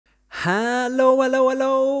Hello, hello,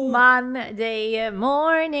 hello! Monday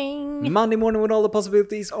morning. Monday morning when all the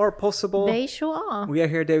possibilities are possible. They sure are. We are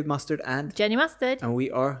here, David Mustard and Jenny Mustard. we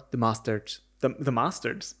are the Mastards. The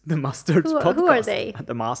Mastards. The Mastards Who podcast. are they?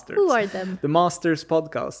 The Mastards. Who are them? The Masters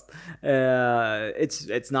podcast.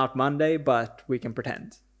 It's not Monday, but we can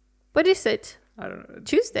pretend. What is it? I don't know.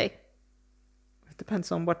 Tuesday. It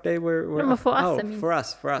depends on what day we're No, but for us, I mean. for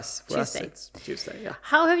us, Tuesday. it's Tuesday. Yeah.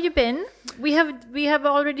 How have you been? We have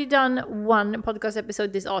already done one podcast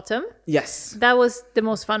episode this autumn. Yes. That was the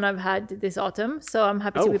most fun I've had this autumn, so I'm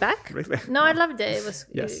happy to be back. Really? No, I loved it. It was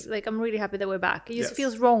Yes. like I'm really happy that we're back. It just Yes.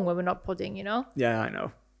 feels wrong when we're not podding, you know? Yeah, I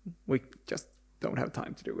know. We just don't have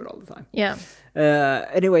time to do it all the time. Yeah.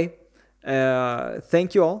 Anyway,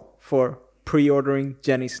 thank you all for pre-ordering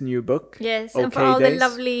Jenny's new book. Yes, OK and for all Days. the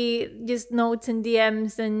lovely just notes and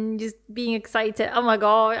DMs and just being excited. Oh my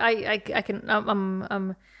god,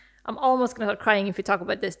 I'm almost gonna start crying if we talk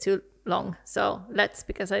about this too long. So let's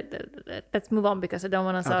move on because I don't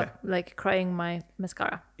want to start like crying my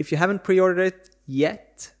mascara. If you haven't pre-ordered it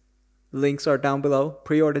yet, links are down below.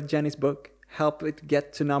 Pre-order Jenny's book. Help it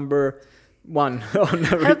get to number 1 on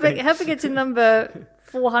everything. Help it get to number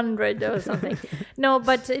 400 or something. No,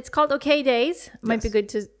 but it's called OK Days. Might be good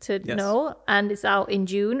to know. And it's out in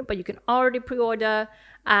June, but you can already pre-order.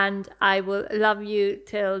 And I will love you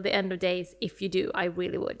till the end of days if you do. I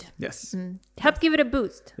really would. Yes. Help give it a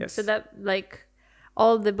boost. Yes. So that like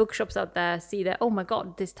all the bookshops out there see that, oh my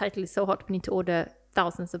God, this title is so hot. We need to order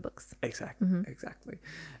thousands of books. Exactly. Exactly.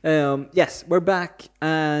 Yes, we're back.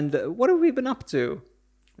 And what have we been up to?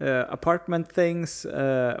 Apartment things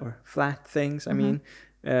or flat things, I mean,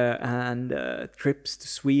 and trips to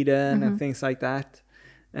Sweden and things like that.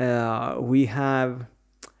 We have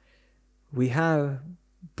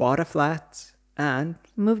bought a flat and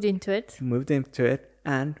moved into it,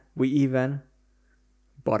 and we even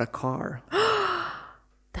bought a car.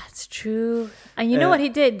 That's true. And you know what he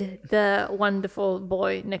did, the wonderful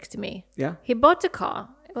boy next to me? Yeah. He bought a car.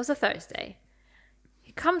 It was a Thursday.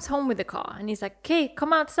 He comes home with the car and he's like, okay,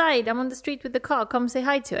 come outside. I'm on the street with the car. Come say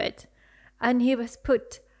hi to it. And he has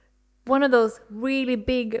put one of those really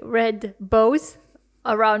big red bows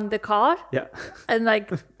around the car. Yeah. And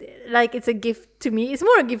like it's a gift to me. It's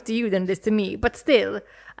more a gift to you than it is to me. But still,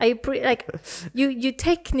 you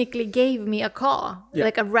technically gave me a car,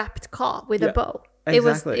 like a wrapped car with a bow.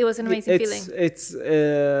 Exactly. It was an amazing feeling. It's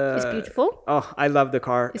beautiful. Oh, I love the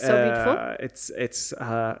car. It's so beautiful.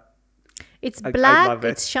 It's black, love it.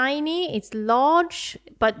 It's shiny, it's large,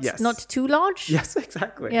 but not too large. Yes,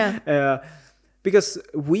 exactly. Yeah. Because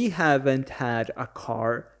we haven't had a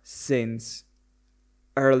car since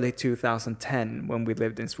early 2010 when we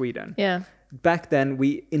lived in Sweden. Yeah. Back then,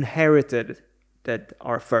 we inherited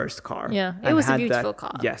our first car. Yeah, it was a beautiful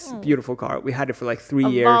car. Yes, beautiful car. We had it for like 3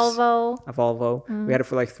 years. A Volvo. We had it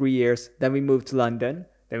for like 3 years. Then we moved to London.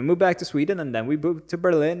 Then we moved back to Sweden, and then we moved to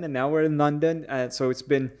Berlin, and now we're in London. So it's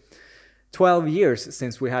been 12 years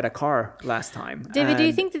since we had a car last time. David, do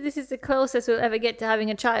you think that this is the closest we'll ever get to having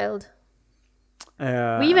a child?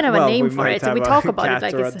 We even have a name for it, and we talk about it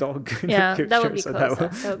like it's a dog. Yeah, that would be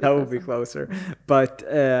closer. That would be closer. But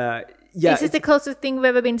yeah, is this the closest thing we've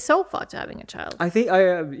ever been so far to having a child? I think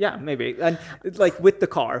maybe. And like with the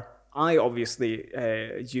car, I obviously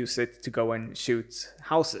use it to go and shoot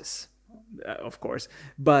houses, of course.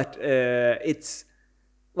 But it's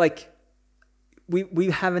like we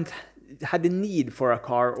haven't had the need for a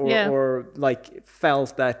car or like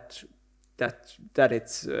felt that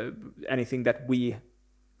it's anything that we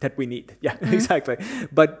need. Yeah, exactly.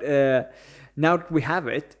 But now that we have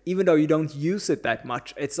it, even though you don't use it that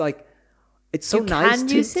much, it's like it's so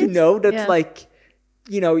nice to know that like,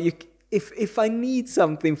 you know, if I need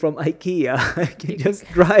something from IKEA, I can just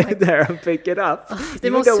drive there and pick it up. The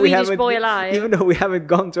most Swedish boy alive. Even though we haven't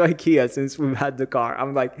gone to IKEA since we've had the car,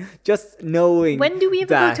 I'm like, just knowing. When do we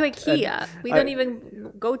ever go to IKEA? We don't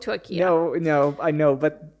even go to IKEA. No, I know,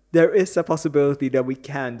 but there is a possibility that we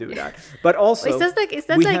can do that. But also, is that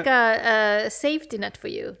like a safety net for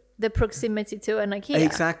you? The proximity to an IKEA.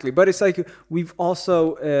 Exactly, but it's like we've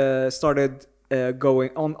also started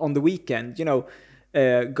going on the weekend. You know,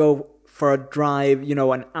 go for a drive, you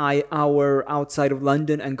know, an hour outside of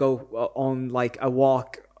London and go on like a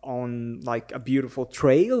walk on like a beautiful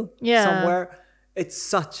trail somewhere. It's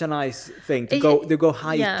such a nice thing to go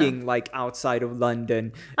hiking like outside of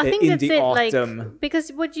London in the autumn. Like,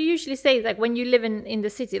 because what you usually say is like when you live in the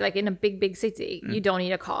city, like in a big city, you don't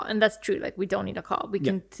need a car, and that's true. Like we don't need a car; we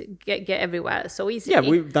can get everywhere so easily. Yeah,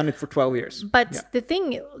 we've done it for 12 years. But the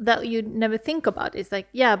thing that you never think about is like,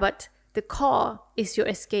 but the car is your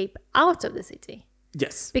escape out of the city.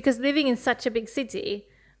 Yes. Because living in such a big city,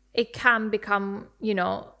 it can become,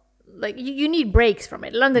 like you need breaks from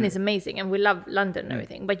it. London is amazing and we love London and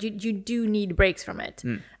everything, but you do need breaks from it.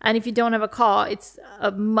 And if you don't have a car, it's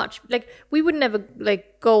a much, like, we would never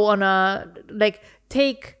like go on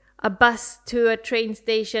take a bus to a train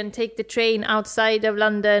station, take the train outside of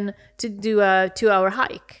London to do a 2-hour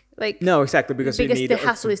hike. Like, no, exactly, because you need the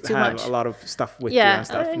hassle is too have much. a lot of stuff with you and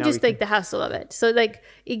stuff. And Now just you like the hassle of it. So like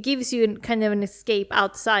it gives you kind of an escape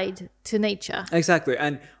outside to nature. Exactly.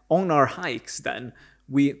 And on our hikes then,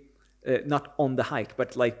 we not on the hike,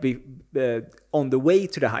 but like on the way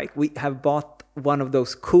to the hike, we have bought one of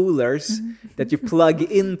those coolers that you plug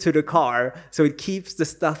into the car, so it keeps the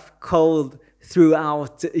stuff cold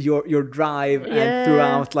throughout your drive and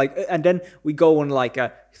throughout, like, and then we go on like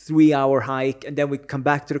a 3-hour hike, and then we come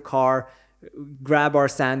back to the car, grab our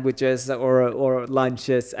sandwiches or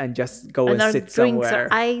lunches, and just go and sit drinks somewhere.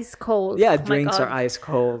 Are ice cold. Yeah, Oh drinks are ice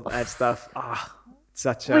cold and stuff.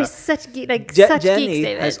 We're such such Jenny geeks,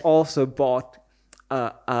 David. has also bought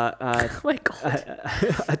Oh my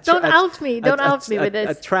god! Don't out me with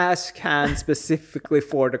this. A trash can specifically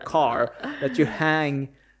for the car that you hang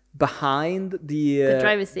behind the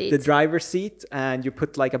driver's seat, and you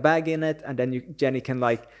put like a bag in it, and then Jenny can,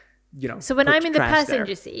 like, So when put I'm in the trash passenger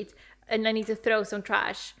there. seat and I need to throw some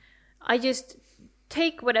trash, I just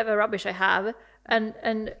take whatever rubbish I have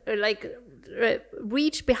and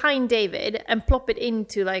reach behind David and plop it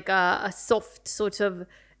into like a soft sort of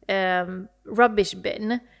rubbish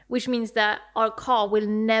bin, which means that our car will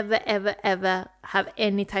never ever ever have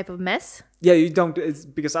any type of mess. Yeah, you don't, it's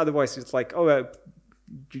because otherwise it's like,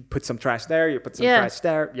 you put some trash there, you put some trash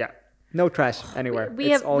there. Yeah, no trash anywhere. We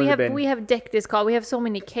have decked this car. We have so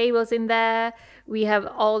many cables in there. We have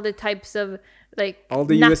all the types of like all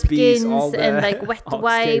the napkins USBs, and like wet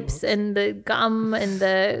wipes cables. and the gum and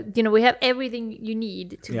we have everything you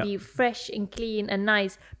need to be fresh and clean and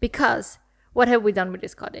nice. Because what have we done with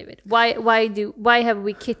this car, David? Why have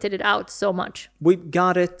we kitted it out so much? We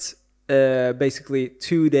got it basically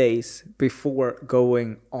 2 days before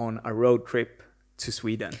going on a road trip to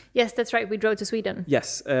Sweden. Yes, that's right. We drove to Sweden.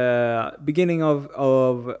 Yes, beginning of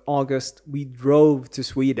August, we drove to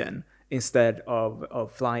Sweden instead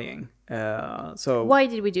of flying. So why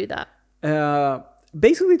did we do that?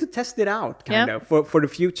 Basically to test it out, kind of for the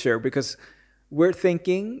future, because we're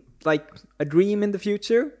thinking like a dream in the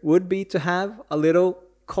future would be to have a little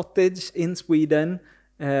cottage in Sweden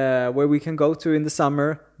where we can go to in the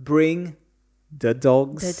summer, bring the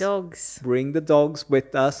dogs. Bring the dogs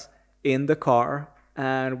with us in the car,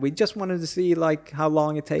 and we just wanted to see like how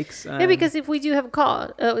long it takes. Because if we do have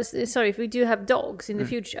if we do have dogs in the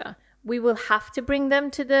future, we will have to bring them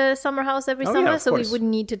to the summer house every summer, so we wouldn't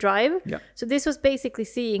need to drive. Yeah. So this was basically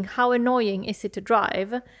seeing how annoying is it to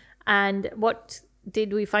drive, and what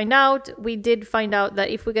did we find out? We did find out that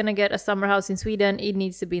if we're gonna get a summer house in Sweden, it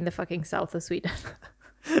needs to be in the fucking south of Sweden.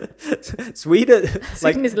 Sweden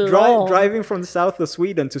like is long. driving from the south of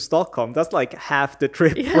Sweden to Stockholm, that's like half the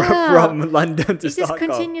trip from London to Stockholm. It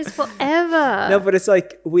just continues forever. No, but it's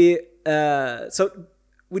like we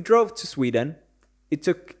drove to Sweden. It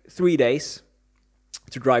took 3 days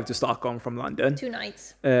to drive to Stockholm from London. 2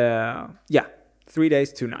 nights. 3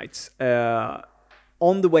 days, 2 nights.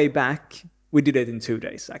 On the way back, we did it in 2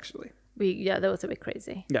 days, actually. That was a bit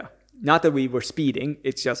crazy. Yeah. Not that we were speeding,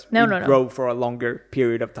 it's just we drove for a longer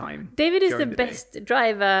period of time. David is the best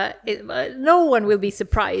driver. No one will be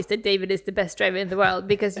surprised that David is the best driver in the world,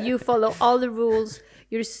 because you follow all the rules.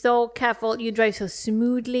 You're so careful. You drive so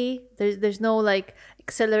smoothly. There's no like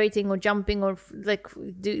accelerating or jumping or like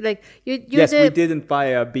you. Yes, we didn't buy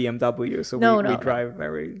a BMW, so we drive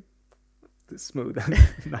very smooth and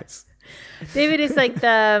nice. David is like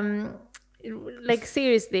the like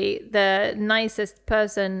seriously the nicest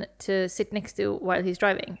person to sit next to while he's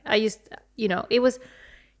driving. It was,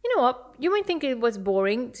 what, you might think it was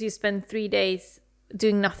boring to spend 3 days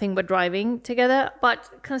doing nothing but driving together, but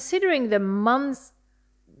considering the months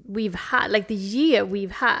we've had, like the year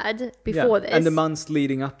we've had before this, and the months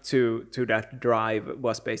leading up to that drive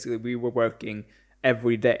was basically we were working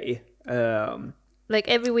every day. Like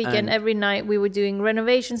every weekend, every night, we were doing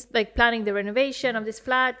renovations, like planning the renovation of this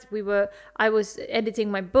flat. I was editing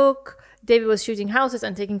my book. David was shooting houses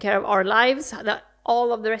and taking care of our lives.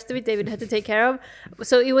 All of the rest of it, David had to take care of.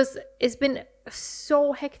 So it's been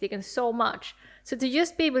so hectic and so much. So to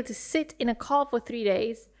just be able to sit in a car for 3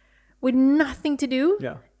 days with nothing to do,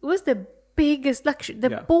 it was the biggest luxury.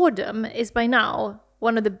 The boredom is by now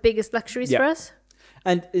one of the biggest luxuries for us.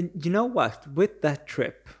 And you know what? With that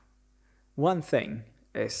trip, one thing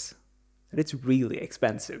is that it's really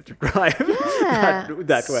expensive to drive Yeah,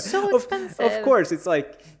 that way. so expensive. Of course, it's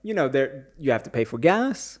like, you know, there you have to pay for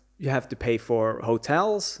gas, you have to pay for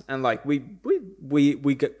hotels, and like we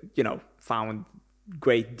got, you know, found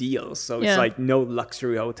great deals. So it's Yeah. like no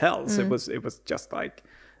luxury hotels. It was just like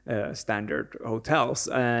standard hotels,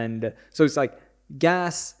 and so it's like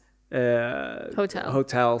gas,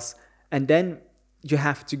 hotels, and then you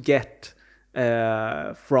have to get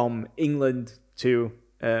from England to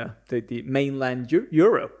the mainland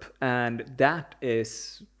Europe, and that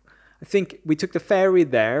is, I think we took the ferry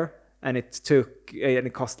there, and it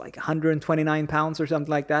cost like 129 pounds or something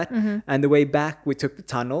like that. And the way back we took the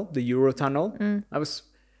tunnel, the Euro tunnel. That was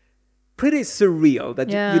pretty surreal that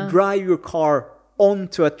you drive your car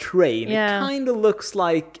onto a train. Yeah. It kind of looks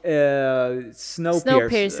like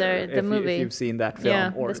Snowpiercer, the movie. if you've seen that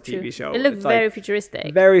film or the that's TV true. show. It looked It's very like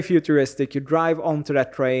futuristic. very futuristic. You drive onto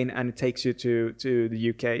that train and it takes you to the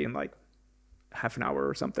UK in like half an hour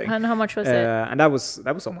or something. And how much was it? And that was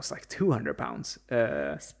almost like 200 pounds.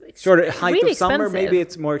 It's Sort of height really of summer, expensive. maybe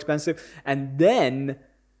it's more expensive. And then,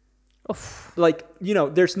 Oof. like, you know,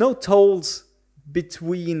 there's no tolls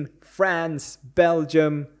between France,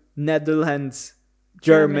 Belgium, Netherlands,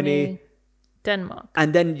 Germany, Denmark.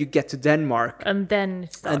 and then you get to Denmark. And then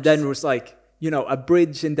it starts. And then it was like, you know, a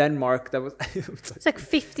bridge in Denmark that was... It's like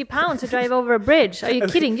 50 pounds to drive over a bridge. Are you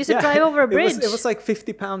kidding? Just to drive over a bridge. It was like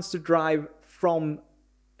 50 pounds to drive from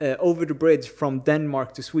over the bridge from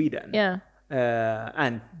Denmark to Sweden. Yeah.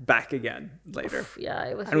 And back again later. Yeah,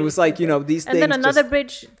 it was. And it was like, you know, these and things. then another just,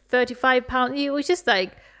 bridge, 35 pounds. It was just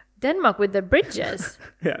like Denmark with the bridges.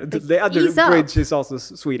 yeah, the other ease up. bridge is also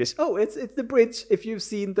Swedish. Oh, it's the bridge. If you've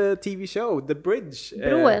seen the TV show, the bridge.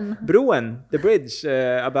 Broen. Broen, the bridge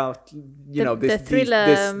about The thriller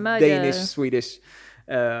this murder. Danish Swedish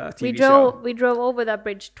TV we show. drove over that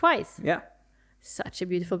bridge twice. Yeah. Such a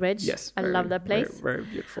beautiful bridge. Yes. I love that place. Very, very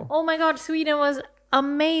beautiful. Oh my god, Sweden was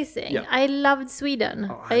amazing. Yeah. I loved Sweden.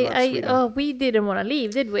 Oh, I love Sweden. We didn't want to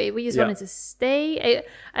leave, did we? We just Yeah. wanted to stay.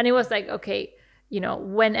 And it was like, okay, you know,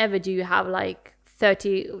 whenever do you have like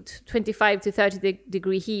 25 to 30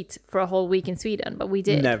 degree heat for a whole week in Sweden? But we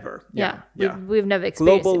did. Never. Yeah. Yeah. We've never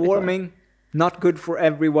experienced Global it before. warming, not good for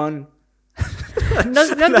everyone.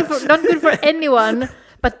 not good for anyone,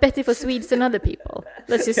 but better for Swedes than other people.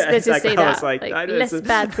 Let's just Yeah, let's just exactly. say I was that. like, Like, that less is-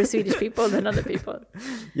 bad for Swedish people than other people.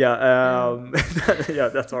 Yeah. Yeah,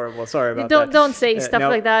 that's horrible. Sorry about that. Don't say stuff no.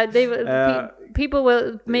 like that. They will, people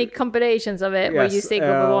will make compilations of it where you Yes, say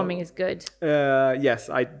global warming is good. Yes,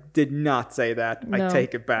 I did not say that. I No.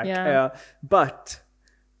 take it back. Yeah. But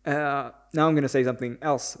now I'm going to say something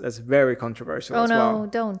else that's very controversial Oh as no, well.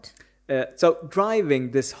 don't. So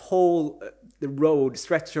driving this whole the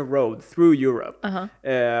stretch of road through Europe,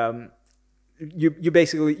 you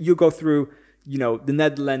basically you go through, you know, the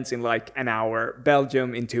Netherlands in like an hour,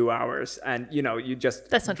 Belgium in 2 hours, and you know you just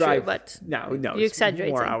That's not drive. true, but no, you're it's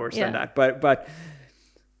exaggerating. more hours Yeah. than that. But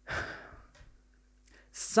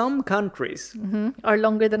some countries Are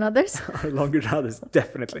longer than others. are longer than others,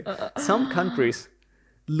 definitely. Some countries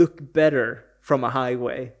look better from a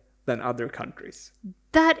highway than other countries.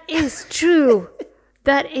 That is true.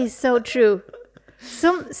 That is so true.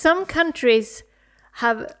 Some countries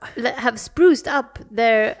have spruced up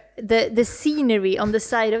the scenery on the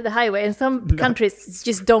side of the highway, and some countries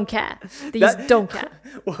just don't care. They just don't care.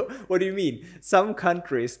 What do you mean? Some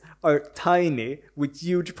countries are tiny with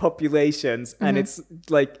huge populations, and it's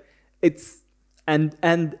like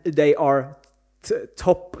and they are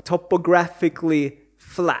topographically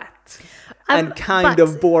flat and kind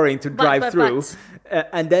of boring to drive through.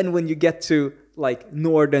 And then when you get to like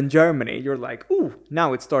northern Germany, you're like, ooh,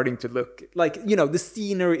 now it's starting to look like, you know, the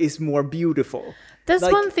scenery is more beautiful. That's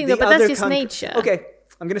Like, one thing the though, but that's other just nature. Okay,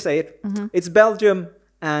 I'm gonna say it. It's Belgium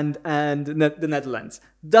and the Netherlands.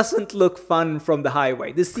 Doesn't look fun from the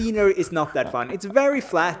highway. The scenery is not that fun. It's very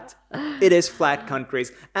flat. It is flat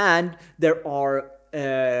countries, and there are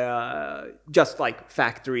just like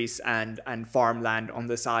factories and farmland on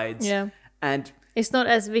the sides. Yeah. And It's not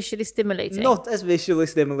as visually stimulating. not as visually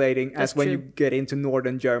stimulating That's as when true. you get into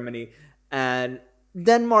northern Germany. And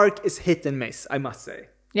Denmark is hit and miss, I must say.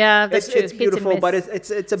 Yeah, that's true. It's Hit and beautiful, miss. but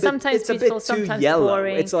it's a bit Sometimes it's a beautiful, bit too sometimes yellow.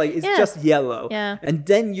 boring. It's like it's Yeah. just yellow. Yeah. And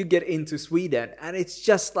then you get into Sweden, and it's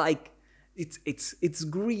just like it's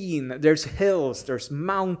green. There's hills, there's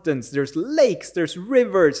mountains, there's lakes, there's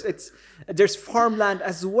rivers. There's farmland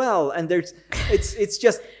as well, and it's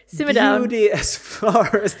just Simmer down. beauty as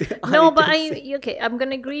far as the eye No, but can see. okay, I'm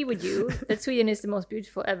gonna agree with you that Sweden is the most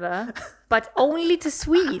beautiful ever, but only to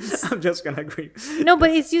Swedes. I'm just gonna agree. No, but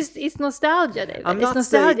it's nostalgia, David. I'm It's not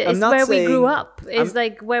nostalgia. saying- I'm It's not where we grew saying- up. It's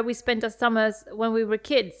like where we spent our summers when we were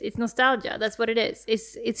kids. It's nostalgia. That's what it is.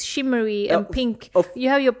 It's shimmery and pink. You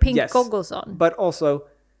have your pink Yes. goggles on. But also,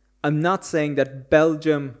 I'm not saying that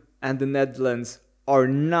Belgium and the Netherlands are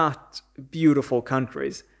not beautiful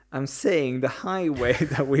countries. I'm saying the highway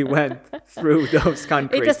that we went through those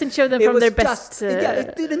countries. It doesn't show them it from was their just- best. yeah,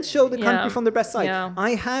 it didn't show the country yeah, from their best side. yeah.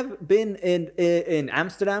 I have been in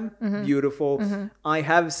Amsterdam, Mm-hmm. beautiful. I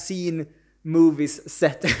have seen movies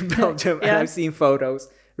set in Belgium, and Yeah. I've seen photos.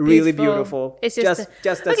 Really beautiful. It's just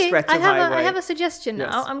a okay, stretch I of have highway. I have a suggestion now.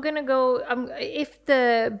 Yes. I'm gonna go. If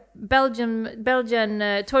the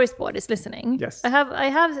Belgian tourist board is listening, Yes. I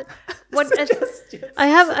have what Suggestions. I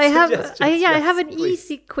have Suggestions, I have yes, an please.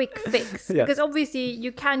 easy quick fix Yes. because obviously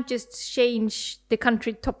you can't just change the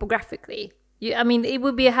country topographically. I mean, it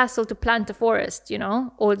would be a hassle to plant a forest,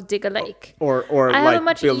 or dig a lake. or I have a like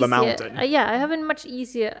much build easier, a mountain. I have a much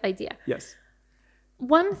easier idea. Yes.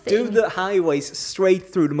 One thing. Do the highways straight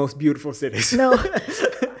through the most beautiful cities. No,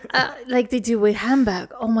 like they do with Hamburg.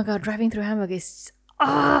 Oh my god, driving through Hamburg is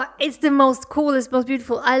it's the most coolest, most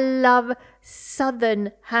beautiful. I love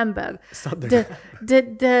southern Hamburg.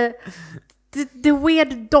 The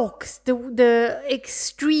weird docks, the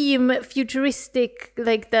extreme futuristic,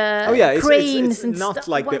 like the It's cranes and not stuff.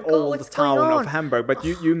 like Oh my the God, old what's going town on? of Hamburg, but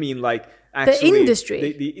you mean like actually industry.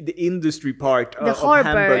 the industry part of harbor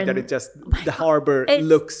Hamburg, that and- it just the harbor It's-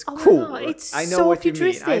 looks oh my cool. God, it's I know so what you mean. I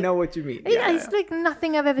futuristic. know what you mean. It's like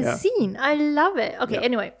nothing I've ever Yeah. seen. I love it. Okay, Yeah.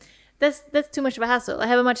 anyway, that's too much of a hassle. I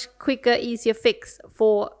have a much quicker, easier fix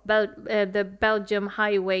for the Belgium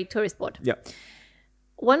Highway Tourist Board. Yeah.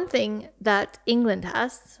 One thing that England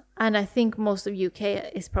has, and I think most of UK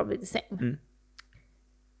is probably the same,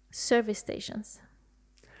 service stations,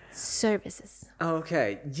 services.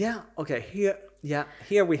 Okay. Yeah. Okay.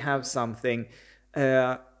 Here we have something.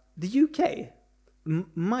 The UK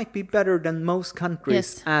might be better than most countries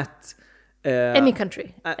Yes. at Any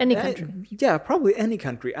country, any country. Yeah, probably any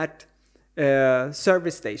country at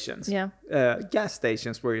service stations. Yeah. Gas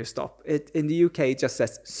stations where you stop. In the UK, it just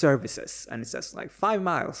says services, and it says like 5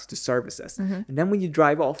 miles to services. Mm-hmm. And then when you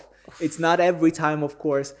drive off, it's not every time, of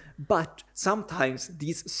course, but sometimes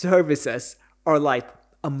these services are like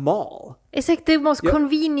a mall. It's like the most Yeah.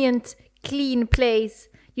 convenient, clean place.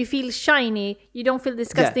 You feel shiny. You don't feel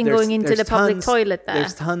disgusting there's- going into there's the public tons- toilet there.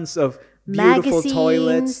 There's tons of beautiful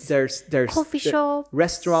toilets. Magazines, There's coffee shops.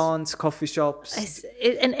 restaurants, coffee shops.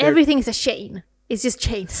 And everything is a chain. It's just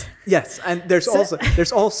chains. Yes, and there's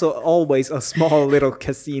also always a small little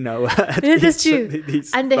casino. At Yeah, that's each true. of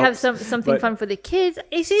these And they have stops. something But- fun for the kids.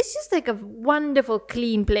 It's just like a wonderful,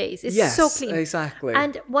 clean place. It's Yes, so clean. exactly.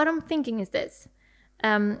 And what I'm thinking is this.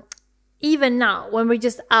 Even now, when we're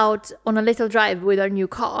just out on a little drive with our new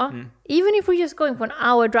car, even if we're just going for an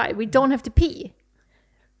hour drive, we don't have to pee.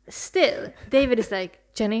 Still, David is like,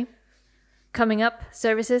 Jenny, coming up,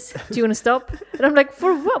 services, do you want to stop? And I'm like,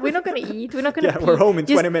 for what? We're not going to eat. We're not going to Yeah, pee. we're home in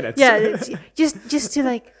Just- 20 minutes. Yeah, just to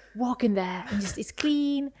like walk in there and just, it's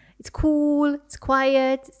clean, it's cool, it's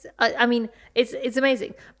quiet. I mean, it's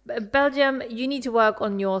amazing. Belgium, you need to work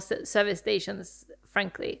on your service stations,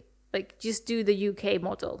 frankly. Like, just do the UK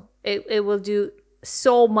model. It will do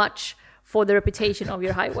so much for the reputation of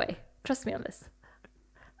your highway. Trust me on this.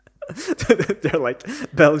 They're like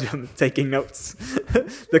Belgium taking notes.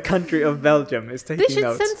 The country of Belgium is taking They should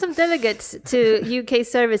notes. send some delegates to UK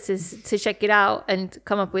services to check it out and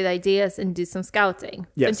come up with ideas and do some scouting.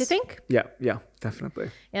 Yes. Don't you think? Yeah,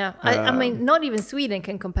 definitely. Yeah, I mean, not even Sweden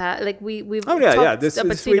can compare. Like we've Oh, yeah, talked this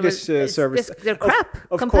about is Sweden, but Swedish service. they're crap.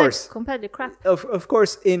 Of compared, course. compared to crap. Of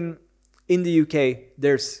course, in the UK,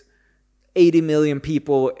 there's 80 million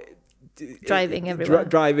people Driving everywhere.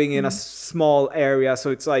 driving in a small area,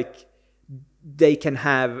 so it's like they can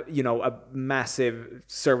have a massive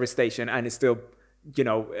service station and it still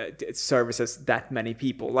it services that many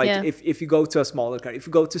people. Like Yeah. if you go to a smaller country, if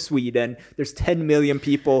you go to Sweden, there's 10 million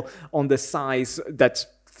people on the size that's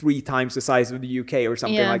 3 times the size of the UK or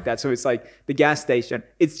something Yeah. like that. So it's like the gas station,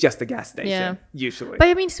 it's just a gas station Yeah. usually. But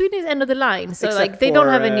I mean, Sweden is end of the line, so Except like they don't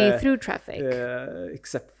have for, any through traffic.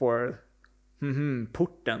 Except for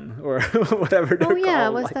Porten or whatever they're Oh yeah,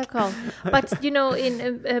 called. what's like- that called? But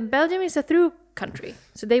in Belgium is a through country,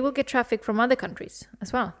 so they will get traffic from other countries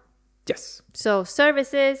as well. Yes. So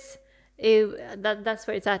services, that's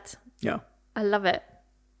where it's at. Yeah. I love it.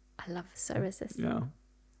 I love services. Yeah.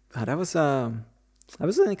 That was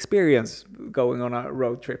an experience going on a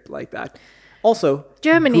road trip like that. Also,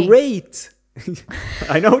 Germany. Great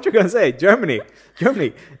I know what you're gonna say. Germany,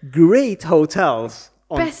 great hotels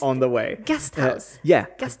Best on the way. guest house. Yeah,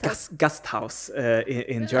 Gasthaus. Gasthaus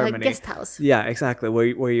in Germany. Guest house. Yeah, exactly.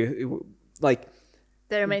 Where you like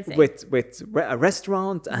They're amazing. with a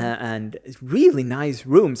restaurant and really nice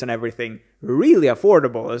rooms and everything, really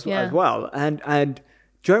affordable as well. And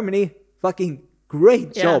Germany, fucking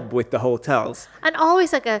great job with the hotels. And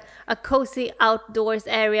always like a cozy outdoors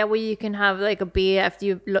area where you can have like a beer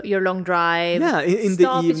after your long drive. Yeah, in the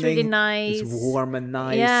Stuff evening, is really nice. it's warm and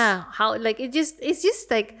nice. Yeah, how like it's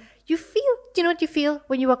just like you feel. Do you know what you feel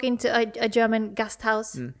when you walk into a German guest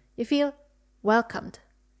house? You feel welcomed.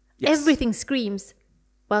 Yes. Everything screams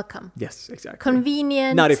welcome. Yes, exactly.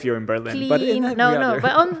 Convenient. Not if you're in Berlin, clean. but in every other.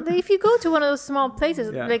 But if you go to one of those small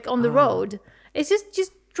places like on the road, it's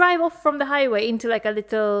just drive off from the highway into like a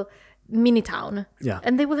little mini town. Yeah.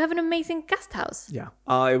 And they will have an amazing guest house. Yeah,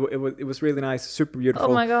 it was really nice, super beautiful.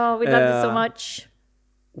 Oh my god, we loved it so much.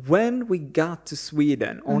 When we got to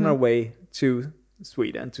Sweden, on Mm-hmm. our way to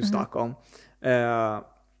Sweden, to Stockholm,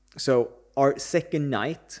 so our second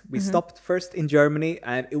night, we stopped first in Germany,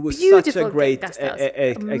 and it was such Mm-hmm. Beautiful a great guest house.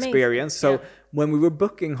 experience. So Yeah. when we were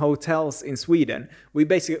booking hotels in Sweden, we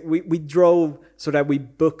basically we drove so that we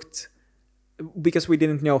booked, because we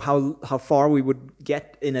didn't know how far we would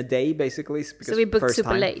get in a day, basically. Because we booked first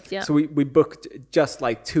super time. late, yeah. So we booked just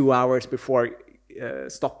like 2 hours before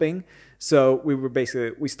stopping. So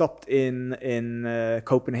we stopped in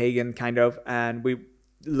Copenhagen, kind of, and we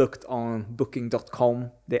looked on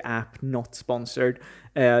Booking.com, the app, not sponsored,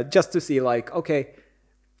 just to see like, okay,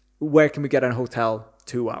 where can we get a hotel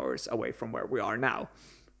 2 hours away from where we are now?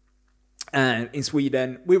 And in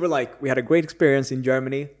Sweden, we were like, we had a great experience in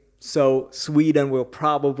Germany, so Sweden will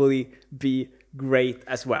probably be great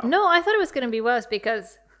as well. No, I thought it was going to be worse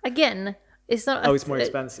because again, it's not. Oh, it's more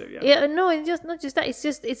expensive. Yeah. Yeah, no, it's just not just that. It's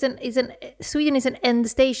just Sweden is an end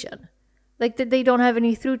station. Like they don't have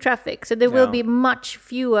any through traffic, so there will No. be much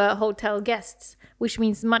fewer hotel guests, which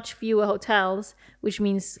means much fewer hotels, which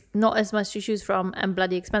means not as much to choose from and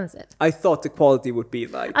bloody expensive. I thought the quality would be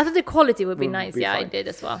like. I thought the quality would be nice. be Yeah, I fine. did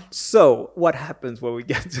as well. So what happens when we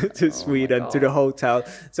get to Oh Sweden, to the hotel?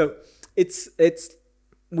 So it's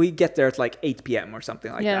we get there at like 8 p.m. or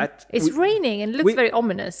something like Yeah, that. it's raining and looks very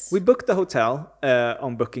ominous. We booked the hotel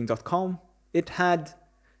on Booking.com. It had,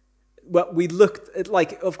 well, we looked at,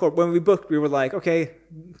 like, of course, when we booked, we were like, okay,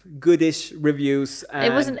 goodish reviews. And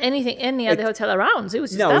it wasn't any other hotel around. So it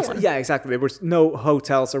was just no, that one. yeah, exactly. There was no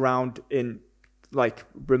hotels around in, like,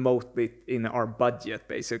 remotely in our budget,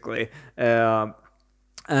 basically.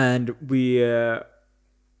 And we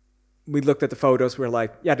looked at the photos. We were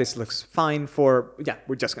like, yeah, this looks fine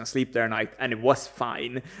we're just gonna sleep there tonight, and it was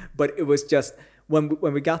fine. But it was just when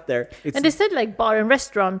we got there, And they said like bar and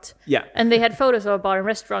restaurant. Yeah. And they had photos of a bar and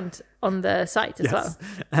restaurant on the site as well. Yes.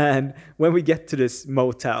 And when we get to this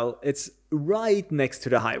motel, it's right next to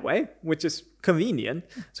the highway, which is convenient.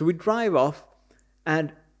 So we drive off,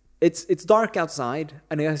 and it's dark outside,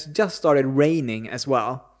 and it has just started raining as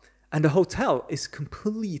well. And the hotel is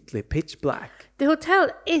completely pitch black. The hotel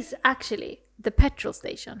is actually the petrol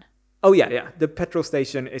station. Oh yeah. The petrol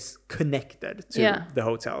station is connected to the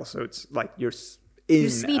hotel, so it's like you're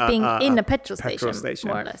sleeping in a petrol station,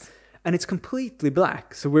 more or less. And it's completely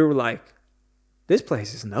black. So we were like, this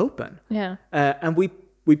place isn't open. Yeah. And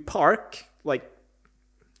we park like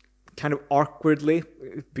kind of awkwardly,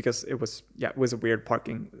 because it was a weird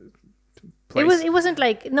parking place. It wasn't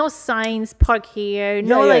like no signs, park here,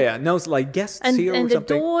 no No, it's like guests and here or the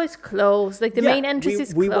something. door is closed, like the main entrance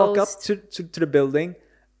is closed. We walk up to the building.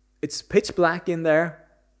 It's pitch black in there.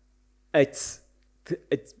 It's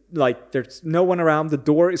like there's no one around. The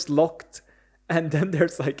door is locked, and then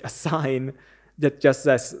there's like a sign that just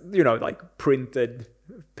says, like printed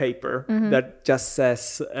paper that just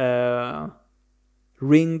says,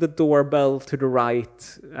 ring the doorbell to the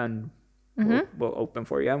right, and we'll open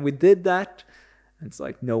for you. And we did that, and it's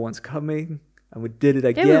like no one's coming, and we did it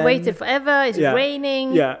again. Yeah, we waited forever. It's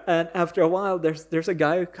raining. Yeah, and after a while, there's a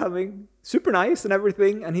guy coming, super nice and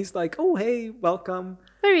everything, and he's like, "Oh, hey, welcome."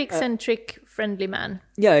 Very eccentric, friendly man.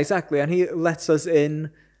 Yeah, exactly, and he lets us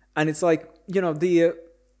in, and it's like, the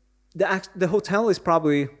hotel is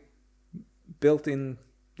probably built in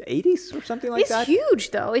the 80s or something like that. It's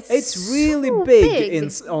huge though. It's really so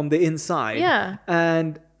big. On the inside. Yeah.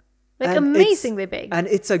 And amazingly big. And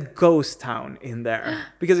it's a ghost town in there,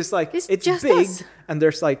 because it's like it's just big, us. and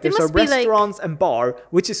there's a must be, like- restaurant and bar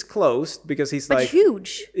which is closed, because he's but like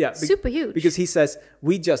huge. yeah, Super huge. because he says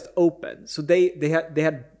we just opened. So they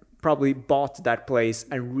had probably bought that place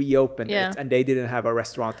and reopened Yeah. it, and they didn't have a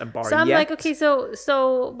restaurant and bar So I'm yet. like, okay,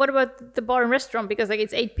 so what about the bar and restaurant? Because like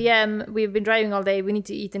it's 8 p.m. We've been driving all day. We need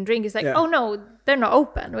to eat and drink. It's like, Yeah. oh no, they're not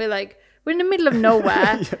open. We're in the middle of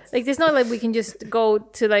nowhere. Yes. Like there's not like we can just go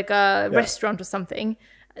to like a restaurant or something.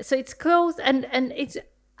 So it's closed and it's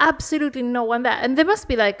absolutely no one there. And there must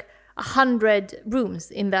be like 100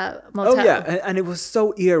 rooms in that motel. Oh yeah, and it was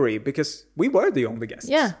so eerie because we were the only guests.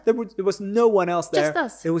 Yeah. there was no one else there. Just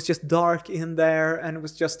us. It was just dark in there, and it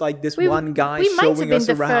was just like this We one guy we might have showing been us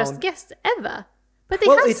the around. first guests ever. But they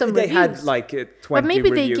well, had some they reviews. had like 20 but maybe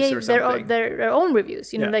they reviews or gave their something. their own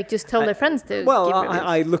reviews, Yeah. like just tell their friends to Well, give reviews.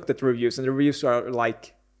 I looked at the reviews, and the reviews are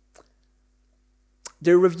like,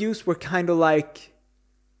 the reviews were kind of like,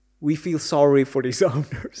 we feel sorry for these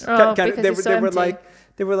owners. Oh, Kind of- because they it's were so they were empty. like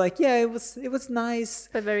they were like, yeah, it was nice.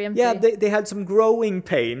 But very empty. Yeah, they had some growing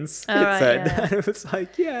pains. Oh, it right, said, yeah. and it was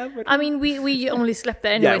like, yeah, but I mean, we only slept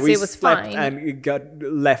there anyway, yeah, so we it was slept fine. and it got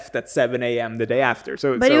left at 7 a.m. the day after.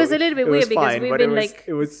 So, But it so was a little bit it was weird because fine, we've but been, it was, like-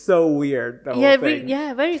 it was so weird. The yeah, whole thing.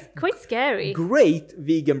 very quite scary. Great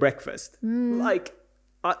vegan breakfast. Mm. Like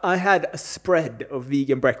I had a spread of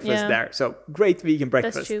vegan breakfast Yeah. there. So great vegan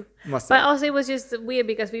breakfast. That's true. Must But say. also, it was just weird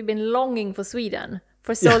because we've been longing for Sweden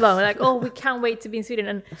for so long. We're like, oh, we can't wait to be in Sweden.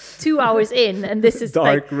 And 2 hours in, and this is Dark,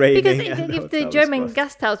 like raining, because and if the hotels German closed.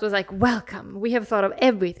 guest house was like, welcome, we have thought of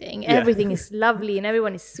everything. Yeah. Everything is lovely, and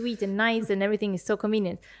everyone is sweet and nice, and everything is so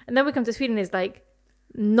convenient. And then we come to Sweden, it's like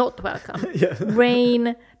not welcome. Yeah.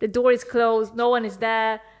 Rain, the door is closed, no one is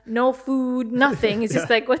there, no food, nothing. It's just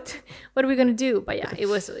like what are we gonna do? But yeah, it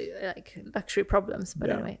was like luxury problems. But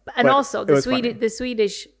Yeah. anyway, and But also it the was funny.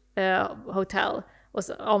 Swedish hotel was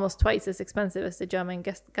almost twice as expensive as the German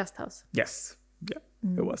guest house. Yes. Yeah,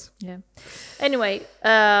 it was. Yeah. Anyway,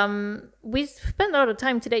 we spent a lot of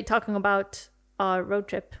time today talking about our road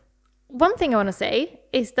trip. One thing I want to say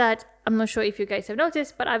is that I'm not sure if you guys have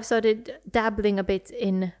noticed, but I've started dabbling a bit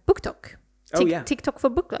in BookTok. Oh, yeah. TikTok for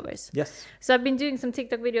book lovers. Yes. So I've been doing some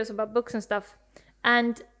TikTok videos about books and stuff.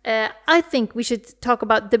 And I think we should talk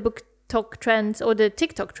about the BookTok trends or the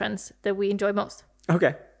TikTok trends that we enjoy most.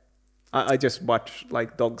 Okay. I just watch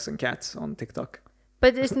like dogs and cats on TikTok.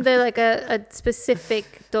 But isn't there like a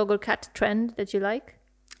specific dog or cat trend that you like?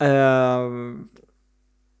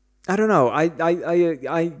 I don't know.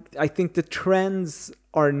 I think the trends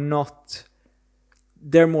are not.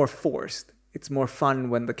 They're more forced. It's more fun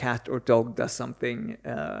when the cat or dog does something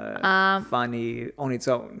funny on its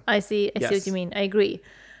own. I see Yes. what you mean. I agree.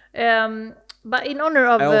 But in honor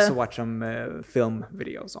of I also watch some film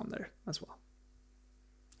videos on there as well.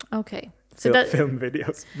 okay. So that Film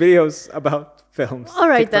videos about films. all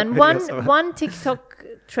right TikTok then. videos about- One TikTok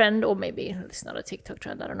trend, or maybe it's not a TikTok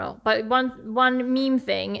trend. I don't know. But one meme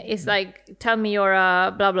thing is like, tell me you're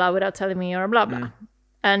a blah blah without telling me you're a blah blah.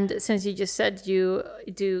 And since you just said you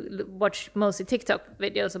do watch mostly TikTok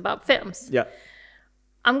videos about films, Yeah.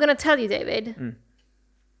 I'm gonna tell you, David,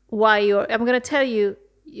 why I'm gonna tell you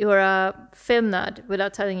you're a film nerd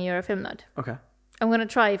without telling you you're a film nerd. Okay. I'm gonna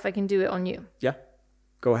try if I can do it on you. Yeah.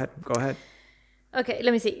 Go ahead. Go ahead. Okay,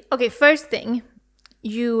 let me see. Okay, first thing,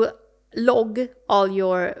 you log all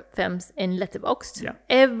your films in Letterboxd. Yeah.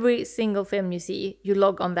 Every single film you see, you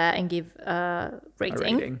log on there and give a A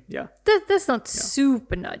rating. rating. Yeah. That's not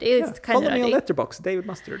super nerdy. It's kind Follow of me on nerdy. Letterboxd, David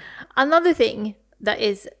Mustard. Another thing that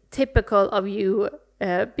is typical of you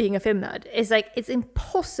being a film nerd is like it's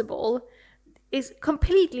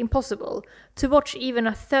completely impossible to watch even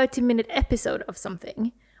a 30-minute episode of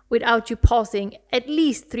something without you pausing at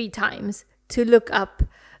least 3 times to look up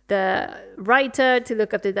the writer, to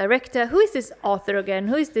look up the director. Who is this author again?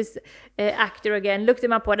 Who is this actor again? Look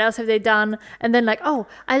them up. What else have they done? And then like, oh,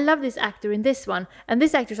 I love this actor in this one. And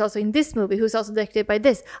this actor is also in this movie who's also directed by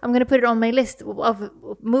this. I'm going to put it on my list of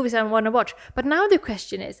movies I want to watch. But now the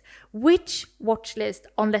question is, which watch list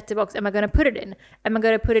on Letterboxd am I going to put it in? Am I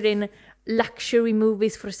going to put it in luxury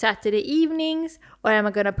movies for Saturday evenings? Or am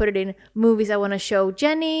I going to put it in movies I want to show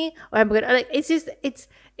Jenny? Or am I going to, like,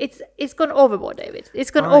 it's gone overboard, David. It's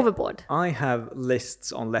gone overboard. I have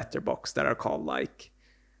lists on Letterboxd that are called like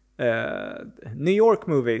New York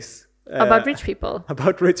movies. About rich people.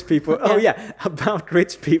 About rich people. Oh yeah, about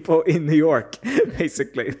rich people in New York,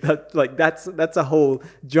 basically. That's a whole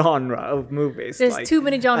genre of movies. There's like, too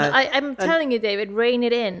many genres. and- I'm telling you, David, rein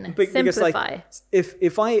it in. because Simplify. like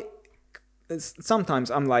if I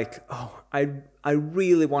sometimes I'm like, oh, I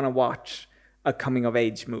really want to watch a coming of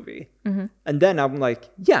age movie, and then I'm like,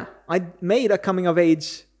 yeah, I made a coming of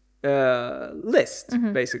age list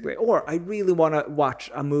basically, or I really want to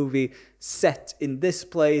watch a movie set in this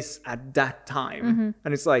place at that time,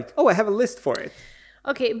 and it's like, oh, I have a list for it.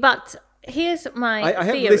 Okay, but here's my I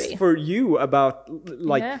have theory. lists for you about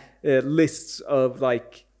like Yeah. lists of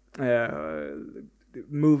like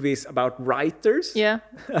movies about writers. Yeah.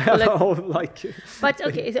 Like, But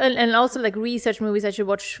okay, and also like research movies I should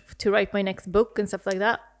watch to write my next book and stuff like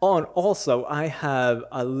that. Also, I have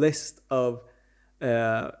a list of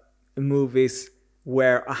movies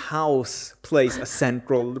where a house plays a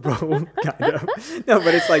central role, kind of. No,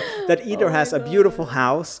 but it's like that either has a beautiful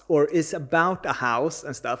house or is about a house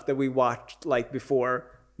and stuff that we watched like before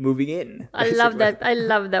moving in. I love that. I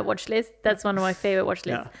love that watch list. That's one of my favorite watch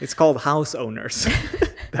lists. Yeah, it's called House Owners.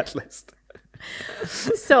 That list.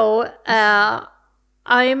 So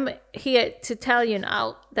I'm here to tell you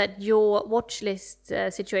now that your watch list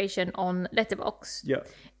situation on Letterboxd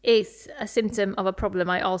is a symptom of a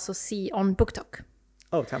problem I also see on BookTok.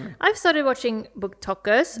 Oh, tell me. I've started watching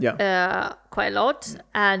BookTokers quite a lot,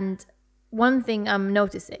 and one thing I'm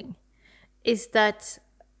noticing is that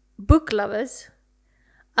book lovers,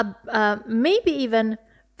 maybe even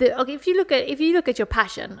if you look at your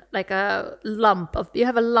passion, like you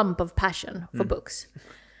have a lump of passion for books.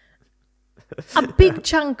 A big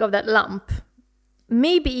chunk of that lump,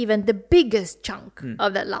 maybe even the biggest chunk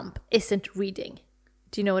of that lump, isn't reading.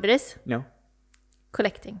 Do you know what it is? No.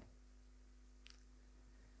 Collecting.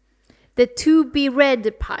 The to be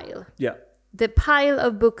read pile. Yeah. The pile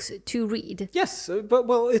of books to read. Yes, but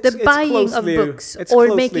well, it's the buying closely, of books it's or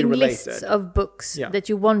closely making related. lists of books that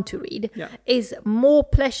you want to read is more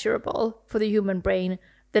pleasurable for the human brain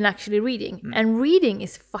than actually reading. And reading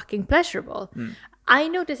is fucking pleasurable. I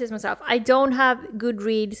notice this myself. I don't have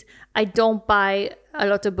Goodreads. I don't buy a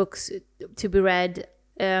lot of books to be read.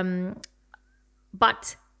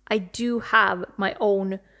 But I do have my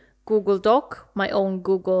own Google Doc, my own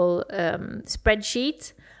Google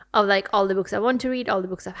spreadsheet of like all the books I want to read, all the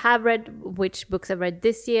books I have read, which books I've read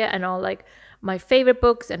this year, and all like my favorite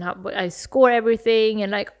books and how I score everything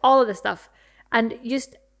and like all of the stuff. And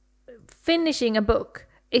just finishing a book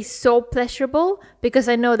is so pleasurable because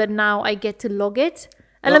I know that now I get to log it.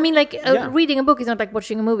 And I mean, like reading a book is not like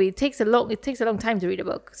watching a movie. It takes a long time to read a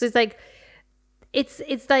book. So it's like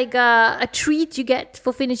it's like a treat you get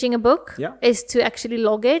for finishing a book is to actually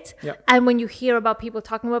log it. And when you hear about people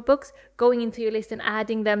talking about books, going into your list and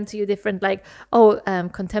adding them to your different like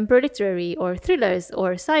contemporary literary or thrillers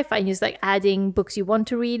or sci-fi, and just like adding books you want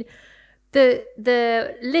to read. The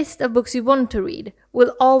list of books you want to read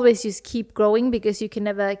will always just keep growing because you can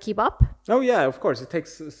never keep up. Oh yeah, of course. It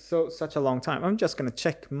takes such a long time. I'm just gonna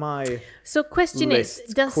check my question is,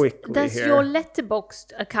 does your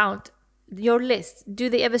Letterboxd account, your list, do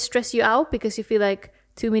they ever stress you out because you feel like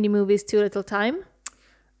too many movies, too little time?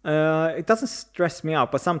 It doesn't stress me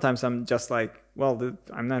out, but sometimes I'm just like, well,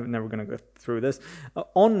 I'm never going to go through this.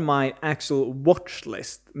 On my actual watch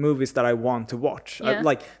list, movies that I want to watch,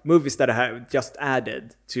 like movies that I have just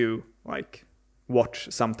added to like watch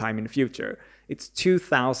sometime in the future, it's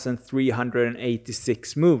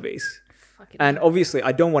 2,386 movies. And obviously,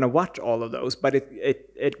 I don't want to watch all of those, but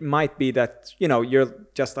it might be that, you know, you're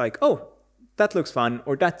just like, oh, that looks fun,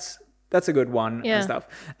 or that's a good one and stuff.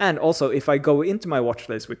 And also, if I go into my watch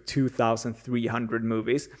list with 2,300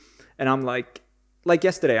 movies, and I'm like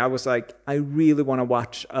yesterday, I was like, I really want to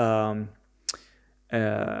watch an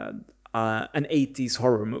 80s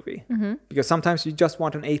horror movie. Because sometimes you just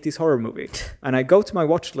want an 80s horror movie. And I go to my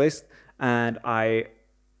watch list, and I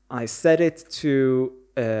set it to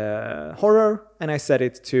horror, and I set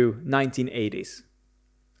it to 1980s.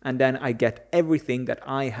 And then I get everything that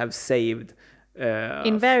I have saved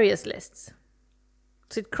in various lists.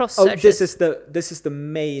 So it cross searches. This is the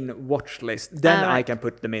main watch list. Then I can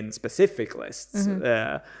put them in specific lists.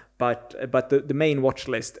 But the main watch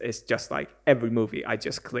list is just like every movie I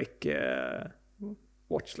just click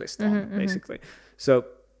watch list on, basically. So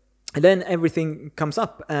then everything comes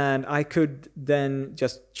up, and I could then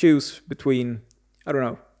just choose between, I don't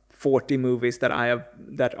know, 40 movies that are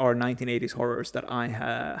 1980s horrors that I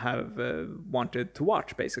have wanted to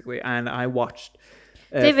watch, basically. And I watched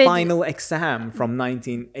Final Exam from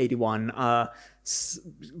 1981,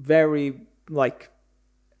 very like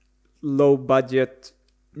low budget,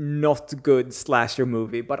 not good slasher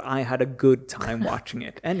movie, but I had a good time watching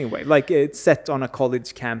it anyway. Like, it's set on a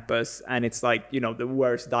college campus, and it's like, you know, the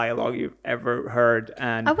worst dialogue you've ever heard.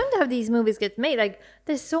 And I wonder how these movies get made. Like,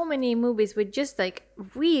 there's so many movies with just like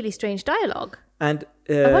really strange dialogue. And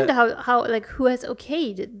I wonder how like who has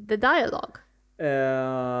okayed the dialogue.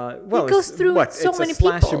 Well, it goes through so it's many a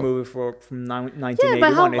slasher people. movie from 1981. Yeah,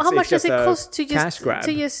 but how much does it cost to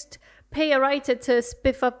just pay a writer to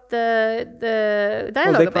spiff up the Well,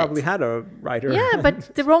 dialogue they a bit. probably had a writer. Yeah,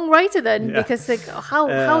 but the wrong writer then, Yeah. because like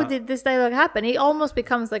how did this dialogue happen? It almost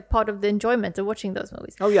becomes like part of the enjoyment of watching those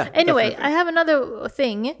movies. Oh, yeah, Anyway, definitely. I have another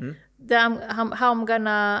thing that how I'm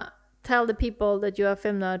gonna tell the people that you are a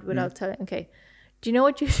film nerd without telling. Okay, do you know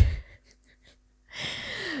what you?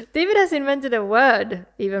 David has invented a word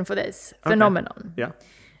even for this phenomenon. Yeah.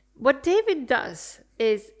 What David does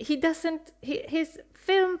is his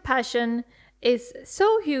film passion is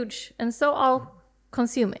so huge and so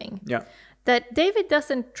all-consuming Yeah. that David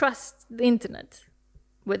doesn't trust the internet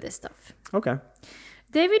with this stuff. Okay.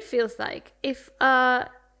 David feels like if a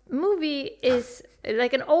movie is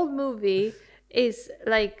like an old movie is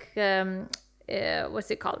like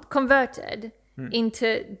what's it called, converted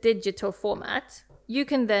into digital format, you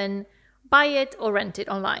can then buy it or rent it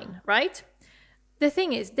online, right? The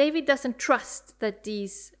thing is, David doesn't trust that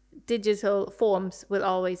these digital forms will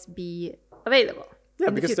always be available. Yeah,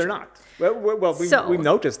 in the because they're future. not. Well, we've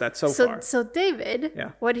noticed that so far. So David,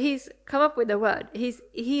 Yeah. what he's come up with a word, he's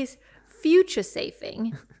future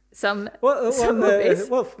safing some movies.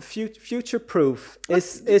 Future proof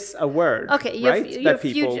is a word, Okay, you're right? That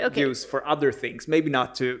people okay. use for other things. Maybe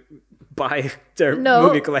not to buy their No,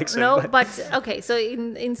 movie collection. no, but okay. So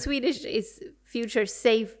in Swedish, is future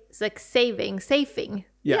safe. It's like safing.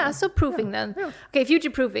 Yeah, so proofing then. Yeah. Okay,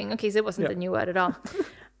 future proofing. Okay, so it wasn't Yeah. a new word at all.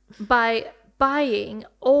 By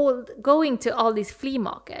going to all these flea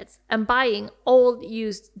markets and buying old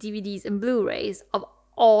used DVDs and Blu-rays of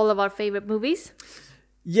all of our favorite movies.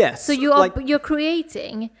 Yes. So you're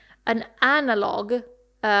creating an analog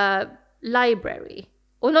library,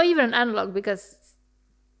 or not even an analog because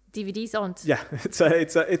DVDs aren't. Yeah, it's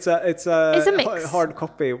a mix. hard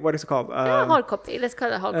copy. What is it called? Not a hard copy. Let's call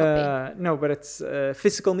it a hard copy. No, but it's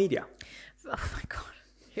physical media. Oh my god.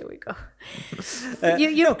 Here we go.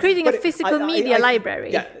 You're creating a physical media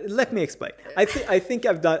library. Yeah, let me explain. I think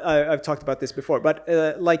I've talked about this before, but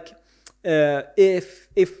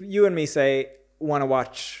if you and me say want to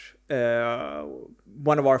watch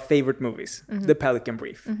one of our favorite movies, The Pelican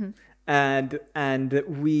Brief, and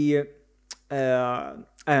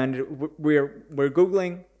we're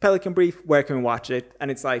googling Pelican Brief, where can we watch it? And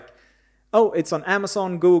it's like, oh, it's on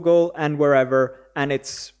Amazon, Google, and wherever, and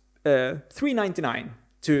it's $3.99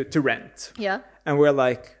 to rent. Yeah. And we're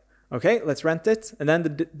like, okay, let's rent it. And then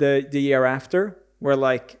the year after, we're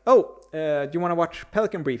like, oh, do you want to watch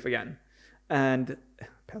Pelican Brief again? And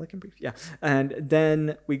Pelican Brief, yeah. And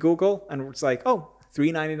then we Google, and it's like, oh,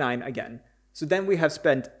 $3.99 again. So then we have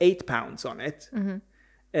spent £8 on it.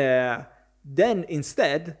 Then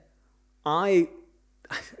instead,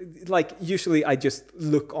 usually I just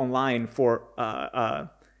look online for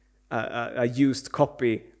a used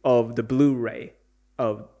copy of the Blu-ray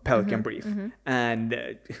of Pelican Brief, and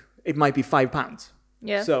it might be £5.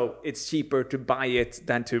 Yeah. So it's cheaper to buy it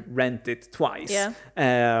than to rent it twice. Yeah.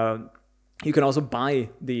 You can also buy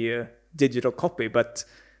the digital copy, but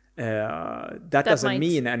that doesn't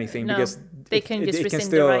mean anything, no, because they can just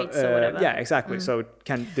rescind the rights or whatever. Yeah, exactly. So it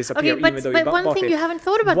can disappear Okay, even though but you one bought thing it. you haven't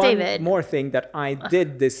thought about, One David. more thing that I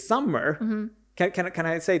did this summer. Can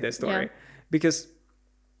I say this story? Yeah. Because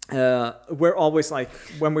we're always like,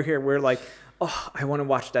 when we're here, we're like, oh, I want to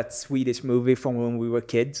watch that Swedish movie from when we were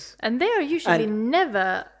kids. And they are usually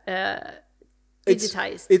never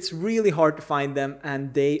digitized. It's really hard to find them,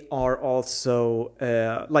 and they are also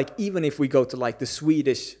even if we go to like the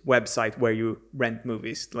Swedish website where you rent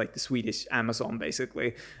movies, like the Swedish Amazon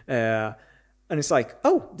basically, and it's like,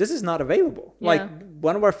 oh, this is not available. Yeah. Like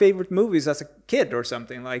one of our favorite movies as a kid or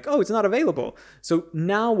something, like, oh, it's not available. So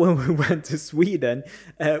now when we went to Sweden,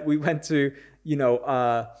 we went to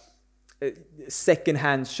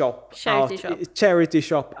secondhand shop, charity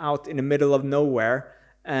shop out in the middle of nowhere,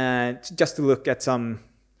 and just to look at some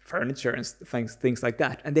furniture and things like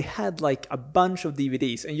that. And they had like a bunch of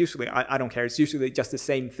DVDs, and usually I don't care, it's usually just the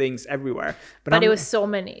same things everywhere, but it was so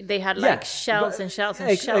many. They had like shelves and shelves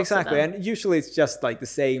and shelves exactly, of them. and usually it's just like the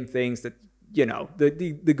same things that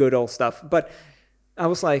the good old stuff. But I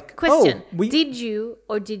was like, question, oh, did you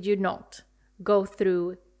or did you not go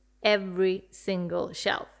through every single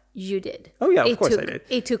shelf? You did. Oh yeah, of course I did.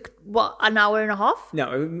 It took what, an hour and a half?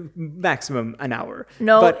 No, maximum an hour.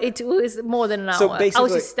 No, but, it was more than an hour. So I was basically-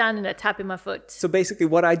 just standing there tapping my foot. So basically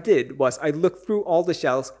what I did was I looked through all the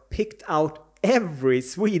shelves, picked out every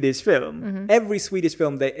Swedish film, every Swedish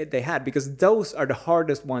film they had, because those are the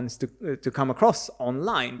hardest ones to come across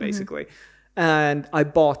online, basically. And I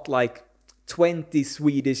bought like 20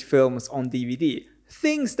 Swedish films on DVD.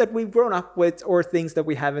 Things that we've grown up with, or things that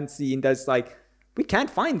we haven't seen, that's like, we can't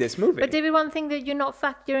find this movie. But David, one thing that you're not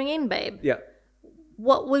factoring in, babe. Yeah.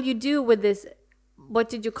 what will you do with this? What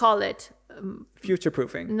did you call it?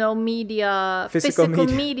 Future-proofing. No, physical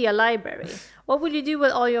media library. What will you do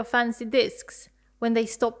with all your fancy discs when they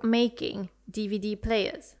stop making DVD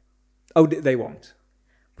players? Oh, they won't.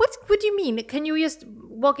 What do you mean? Can you just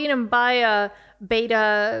walk in and buy a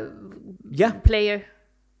beta player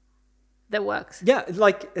that works? Yeah,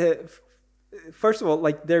 like first of all,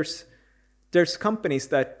 like there's companies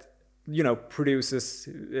that produces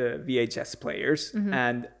VHS players,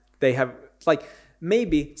 and they have like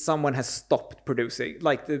maybe someone has stopped producing,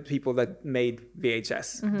 like the people that made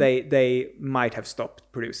VHS. They might have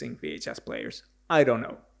stopped producing VHS players. I don't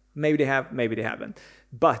know. Maybe they have, maybe they haven't.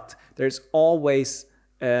 But there's always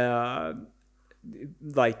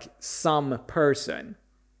like some person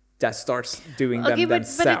that starts doing them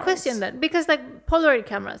themselves. But a question then, because like Polaroid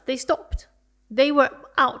cameras, they stopped. They were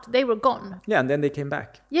out. They were gone. Yeah, and then they came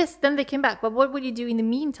back. Yes, then they came back. But what would you do in the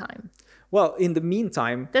meantime? Well, in the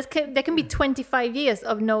meantime... there can be 25 years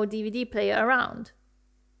of no DVD player around.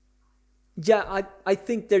 Yeah, I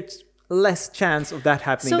think there's less chance of that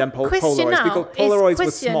happening than Polaroids. Because Polaroids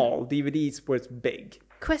was small, DVDs was big.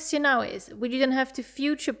 Question now is, would you then have to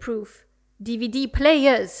future-proof DVD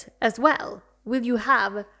players as well? Will you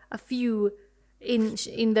have a few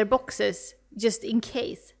in their boxes just in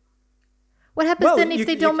case? What happens then if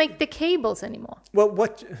they don't make the cables anymore? Well,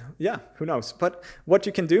 who knows? But what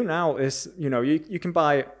you can do now is, you can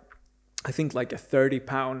buy, I think, like a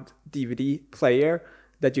 30-pound DVD player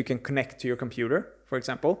that you can connect to your computer, for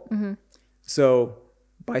example. So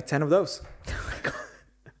buy 10 of those. Oh my God.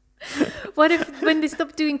 What if when they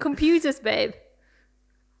stop doing computers, babe?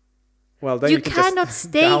 Well, then you cannot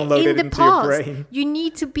stay in the past. You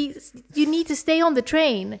need to stay on the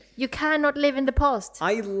train. You cannot live in the past.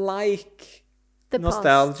 I like the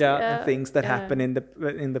nostalgia and things that happen in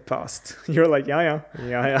the past. You're like, yeah.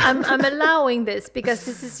 I'm allowing this because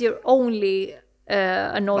this is your only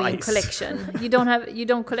annoying collection. You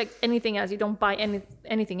don't collect anything else. You don't buy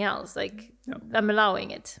anything else. Like, I'm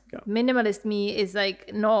allowing it. Yeah. Minimalist me is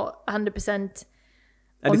like not 100%.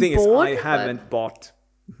 And the thing is, I haven't bought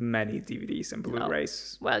many DVDs and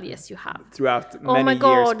Blu-rays. No. Well, yes, you have. Throughout many years. Oh my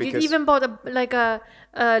God, you even bought a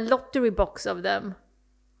lottery box of them.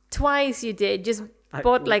 Twice you did. Just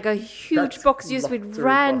bought like a huge box just with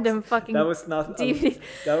random fucking DVDs.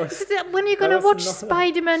 When are you going to watch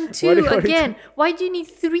Spider-Man 2 again? Why do you need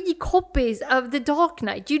 3 copies of The Dark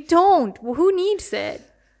Knight? You don't. Who needs it?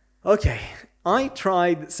 Okay. I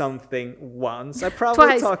tried something once. I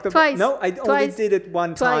probably talked about... Twice. No, I only did it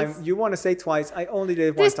one time. You want to say twice. I only did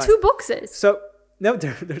it one time. There's 2 boxes. So, no,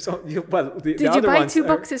 there's... Well, did you buy 2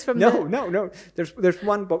 boxes from No. There's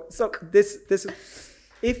one box. So, this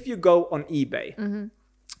if you go on eBay,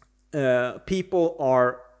 people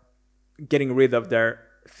are getting rid of their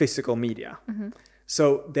physical media.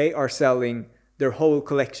 So, they are selling their whole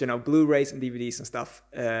collection of Blu-rays and DVDs and stuff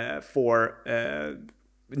for...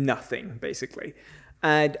 nothing basically,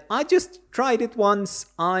 and I just tried it once.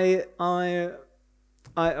 I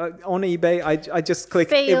on eBay I just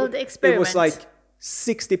clicked failed experiment. It was like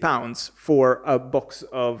 £60 for a box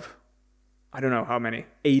of I don't know how many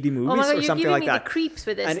 80 movies or something like that. The creeps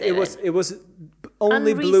with this, and it was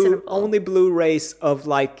only Blu-rays of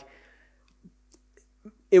like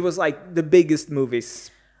it was like the biggest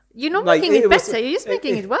movies. You're not making it better. You're just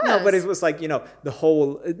making it worse. No, but it was like, the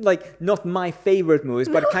whole, like, not my favorite movies,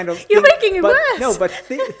 but kind of... You're making it worse. No, but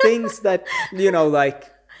things that,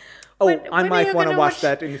 like, I might want to watch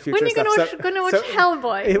that in the future. When are you going to watch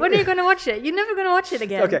Hellboy? When are you going to watch it? You're never going to watch it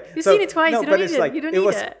again. Okay, You've seen it twice. You don't need it. You don't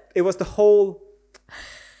need it. It was the whole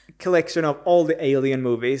collection of all the Alien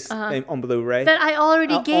movies on Blu-ray. That I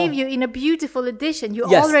already gave you in a beautiful edition. You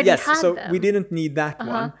already had them. So we didn't need that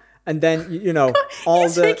one. And then all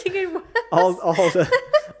the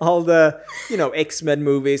X-Men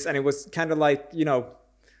movies, and it was kind of like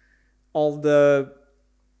all the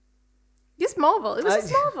just Marvel. It was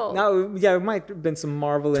just Marvel. No, yeah, it might have been some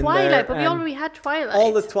Marvel in there. Twilight, but we already had Twilight.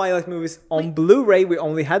 All the Twilight movies on Blu-ray. We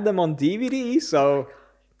only had them on DVD. So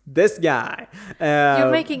this guy,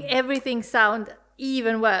 you're making everything sound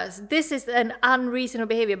even worse. This is an unreasonable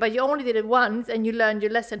behavior, but you only did it once and you learned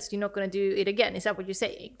your lessons. You're not going to do it again. Is that what you're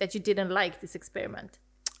saying? That you didn't like this experiment?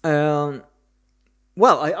 Well,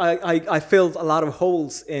 I filled a lot of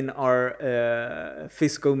holes in our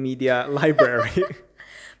physical media library.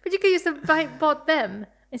 But you could just have bought them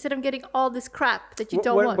instead of getting all this crap that you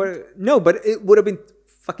don't want. No, but it would have been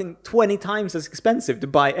fucking 20 times as expensive to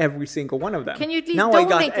buy every single one of them. Can you at least now I got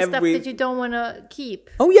donate the stuff that you don't want to keep?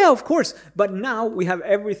 Oh yeah, of course. But now we have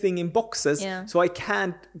everything in boxes, Yeah. so I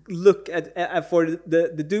can't look at for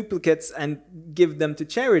the duplicates and give them to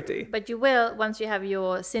charity. But you will once you have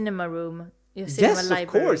your cinema room, your cinema Yes, library.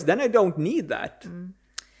 of course. Then I don't need that.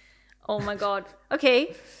 Oh my god.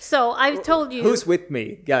 Okay, so I've told you. Who's with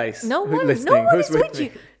me, guys? No Who's one. listening? No one Who's is with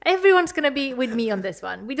you. Everyone's gonna be with me on this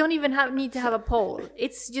one. We don't even need to have a poll.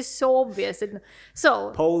 It's just so obvious. And so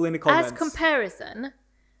Poll in the comments. as comparison,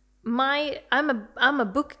 I'm a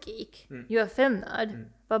book geek. You're a film nerd,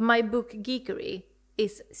 but my book geekery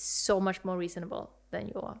is so much more reasonable than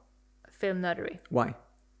your film nerdery. Why?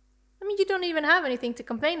 I mean, you don't even have anything to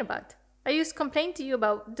complain about. I just complain to you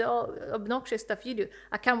about the obnoxious stuff you do.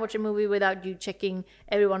 I can't watch a movie without you checking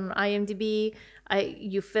everyone on IMDb.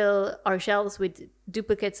 You fill our shelves with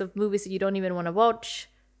duplicates of movies that you don't even want to watch.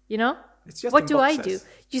 You know? It's just what in do I boxes. do?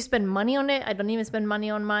 You spend money on it. I don't even spend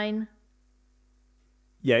money on mine.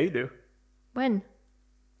 Yeah, you do. When?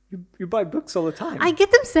 You buy books all the time. I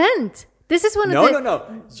get them sent. This is one of the...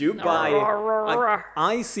 No. You buy.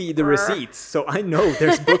 I see the receipts, so I know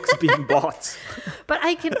there's books being bought. But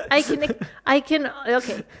I can.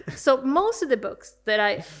 Okay, so most of the books that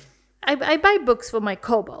I buy books for my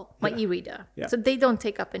Kobo, my e-reader, Yeah. so they don't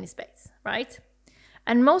take up any space, right?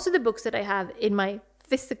 And most of the books that I have in my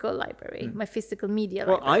physical library, my physical media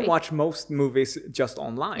Well, library. I watch most movies just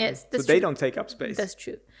online, Yes, so that's they true. don't take up space. That's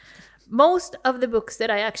true. Most of the books that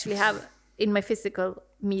I actually have in my physical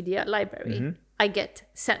media library, I get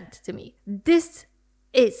sent to me. This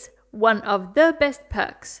is one of the best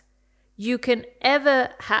perks you can ever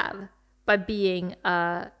have by being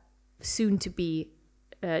a soon-to-be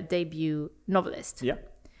debut novelist. Yeah.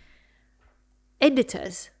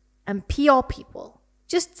 Editors and PR people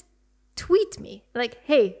just tweet me like,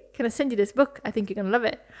 hey, can I send you this book? I think you're going to love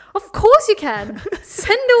it. Of course you can.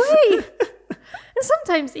 Send away. And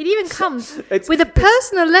sometimes it even comes with a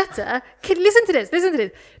personal letter. Listen to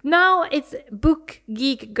this. Now it's Book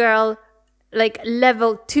Geek Girl, like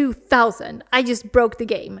level 2000. I just broke the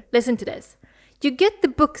game. Listen to this. You get the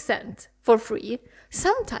book sent for free.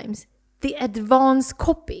 Sometimes the advanced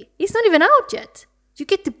copy is not even out yet. You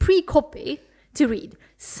get the pre-copy to read.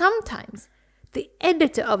 Sometimes the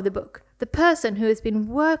editor of the book, the person who has been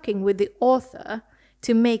working with the author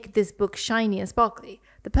to make this book shiny and sparkly,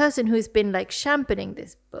 the person who's been like championing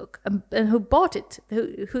this book and who bought it,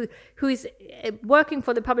 who is working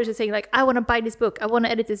for the publisher saying like, I want to buy this book, I want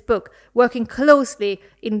to edit this book, working closely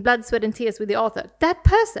in blood, sweat and tears with the author. That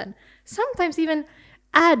person sometimes even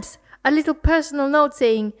adds a little personal note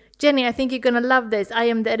saying, Jenny, I think you're going to love this. I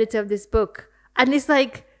am the editor of this book. And it's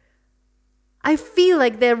like, I feel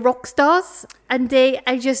like they're rock stars and they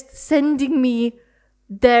are just sending me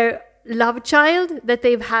their love child that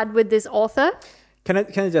they've had with this author. Can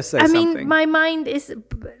I just say I something? mean, my mind is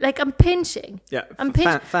like, I'm pinching. Yeah, I'm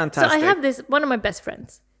pinching. fantastic. So I have this, one of my best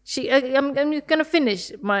friends. I'm gonna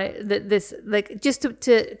finish this like just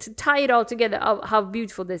to tie it all together of how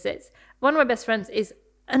beautiful this is. One of my best friends is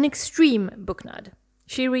an extreme book nerd.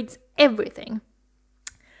 She reads everything,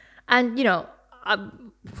 and you know,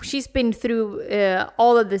 she's been through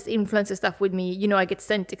all of this influencer stuff with me. You know, I get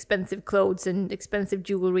sent expensive clothes and expensive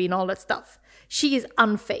jewelry and all that stuff. She is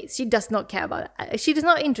unfazed. She does not care about it. She is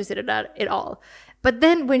not interested in that at all. But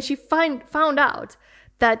then when she found out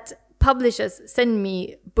that publishers send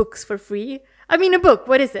me books for free, I mean, a book,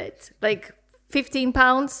 what is it? Like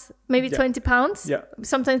 £15, maybe £20? Yeah.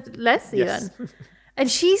 Sometimes less Yes. even. And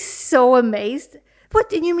she's so amazed. What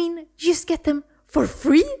do you mean? You just get them for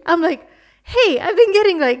free? I'm like, hey, I've been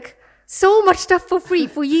getting like so much stuff for free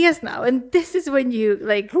for years now. And this is when you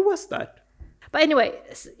like... Who was that? But anyway,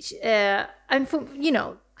 and for, you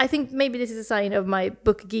know, I think maybe this is a sign of my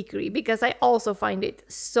book geekery because I also find it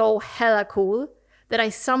so hella cool that I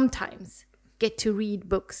sometimes get to read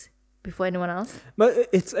books before anyone else. But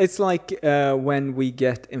it's like when we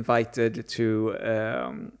get invited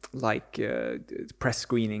to press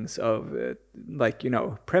screenings of like, you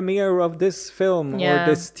know, premiere of this film Yeah, or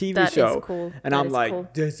this TV that is show, cool. and That I'm is like, cool.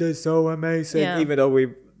 this is so amazing. Yeah. Even though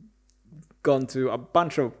we've gone to a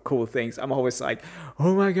bunch of cool things, I'm always like,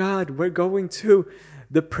 oh my god, we're going to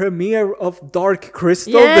the premiere of Dark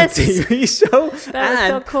Crystal, Yes! the TV show, That was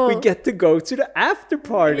so and cool. we get to go to the after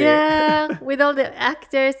party. Yeah, with all the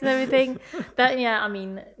actors and everything. That I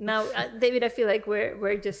mean, now David, I feel like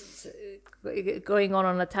we're just going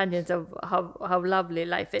on a tangent of how lovely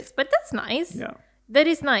life is, but that's nice. Yeah. That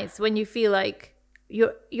is nice when you feel like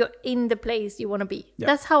you're in the place you want to be. Yeah.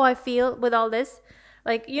 That's how I feel with all this.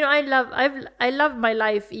 Like, you know, I love my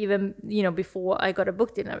life even, you know, before I got a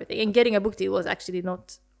book deal and everything. And getting a book deal was actually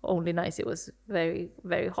not only nice, it was very,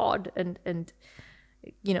 very hard and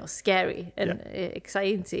you know, scary and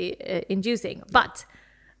anxiety inducing. But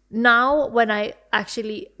now when I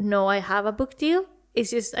actually know I have a book deal, it's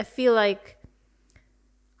just, I feel like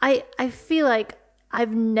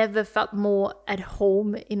I've never felt more at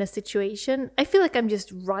home in a situation. I feel like I'm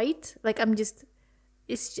just right. Like I'm just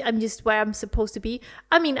where I'm supposed to be.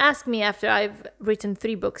 I mean, ask me after I've written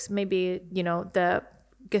 3 books, maybe, you know, the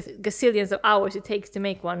gazillions of hours it takes to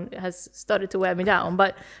make one has started to wear me down.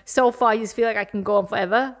 But so far, I just feel like I can go on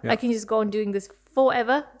forever. Yeah. I can just go on doing this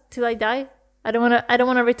forever till I die. I don't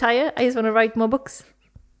want to retire. I just want to write more books.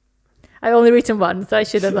 I only written one, so I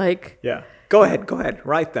shouldn't like. Yeah. Go ahead.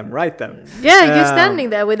 Write them. Yeah, you're standing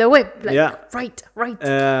there with a whip. Like, Write.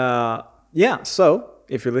 Yeah. So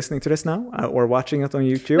if you're listening to this now or watching it on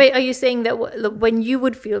YouTube. Wait, are you saying that when you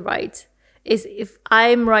would feel right is if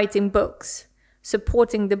I'm writing books,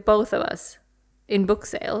 supporting the both of us in book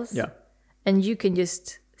sales, and you can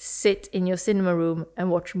just sit in your cinema room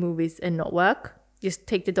and watch movies and not work? Just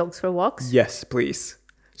take the dogs for walks? Yes, please.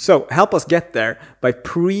 So help us get there by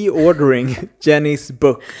pre-ordering Jenny's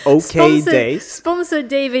book, OK Days. Sponsor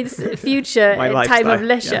David's future time of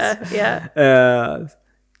leisure. Yes. Yeah.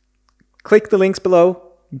 Click the links below.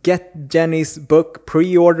 Get Jenny's book,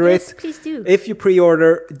 pre-order it. Yes, please do. If you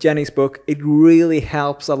pre-order Jenny's book, it really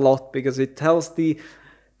helps a lot because it tells the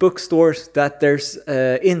bookstores that there's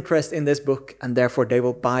interest in this book and therefore they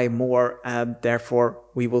will buy more and therefore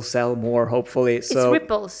we will sell more, hopefully. So it's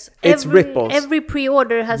ripples. Ripples. Every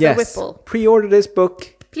pre-order has a ripple. Pre-order this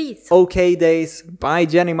book. Please. OK Days by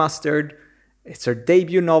Jenny Mustard. It's her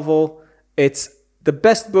debut novel. It's the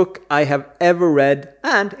best book I have ever read,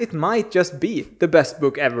 and it might just be the best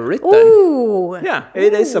book ever written. Ooh! Yeah,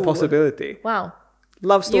 it is a possibility. Wow.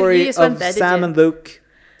 Love story of Sam and Luke.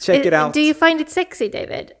 Check it out. Do you find it sexy,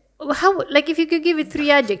 David? How, like, if you could give it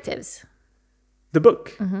 3 adjectives? The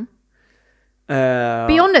book? Mm-hmm.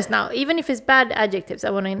 Be honest now. Even if it's bad adjectives,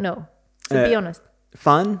 I want to know. So be honest.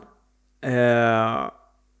 Fun.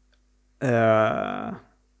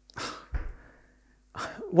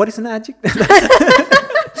 What is an adjective?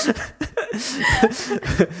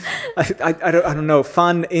 I don't know.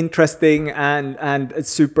 Fun, interesting, and it's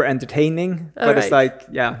super entertaining. But it's like,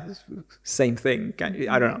 same thing.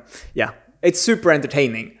 I don't know. Yeah, it's super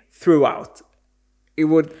entertaining throughout. It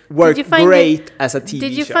would work great as a TV show.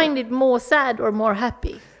 Did you find it more sad or more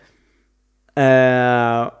happy?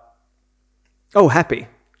 Happy.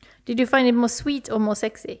 Did you find it more sweet or more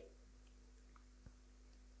sexy?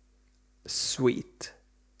 Sweet.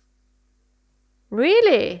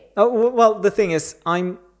 Really? Oh, well, the thing is,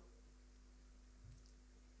 Maybe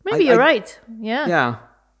you're right. Yeah. Yeah.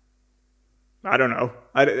 I don't know.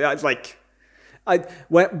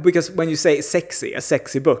 Because when you say sexy, a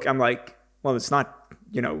sexy book, I'm like, well, it's not,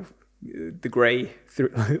 you know, the Grey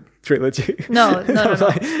trilogy. No.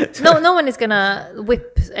 No one is gonna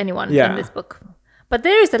whip anyone in this book. But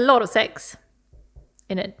there is a lot of sex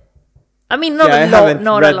in it. I mean, not a lot. I haven't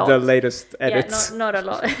read the latest edits. Yeah, not a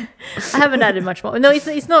lot. I haven't added much more. No,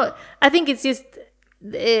 it's not. I think it's just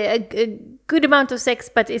a good amount of sex,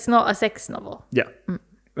 but it's not a sex novel. Yeah.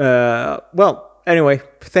 Well, anyway,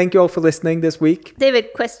 thank you all for listening this week.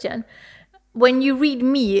 David, question. When you read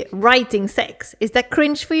me writing sex, is that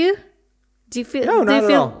cringe for you? Do you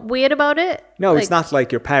feel weird about it? No, it's not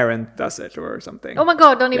like your parent does it or something. Oh my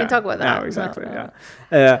God, don't even talk about that. No, exactly. No.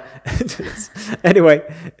 Yeah. Anyway,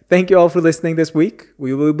 thank you all for listening this week.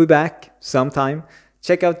 We will be back sometime.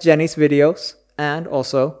 Check out Jenny's videos and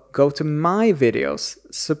also go to my videos.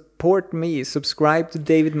 Support me. Subscribe to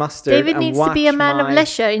David Mustard. David needs to be a man of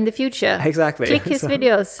leisure in the future. Exactly. Click his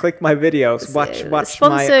videos. Click my videos. Watch sponsor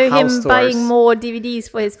my house him tours. Buying more DVDs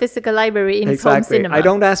for his physical library in his home cinema. I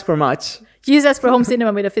don't ask for much. Use us for home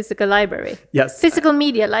cinema with a physical library. Yes. Physical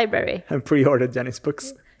media library. And pre-order Jenny's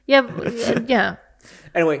books. Yeah.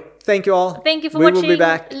 Anyway, thank you all. Thank you for watching. We will be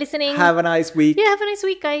back. Listening. Have a nice week. Yeah, have a nice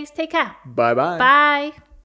week, guys. Take care. Bye-bye. Bye.